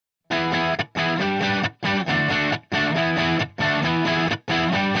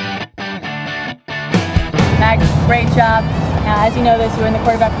great job. Now, as you know this, you're in the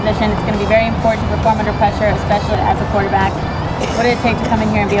quarterback position. It's going to be very important to perform under pressure, especially as a quarterback. What did it take to come in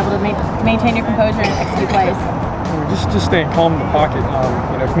here and be able to maintain your composure and execute plays? Just staying calm in the pocket.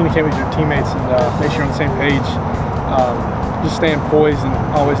 Communicate with your teammates and make sure you're on the same page. Just staying poised and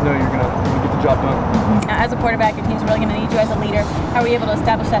always know you're gonna get the job done. Now, as a quarterback, your team's really going to need you as a leader. How were you able to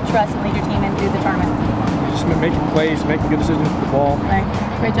establish that trust and lead your team into the tournament? Just making plays, making good decisions with the ball. Right.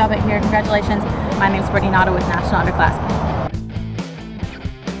 Great job out here. Congratulations. My name is Brittany Nato with National Underclassmen.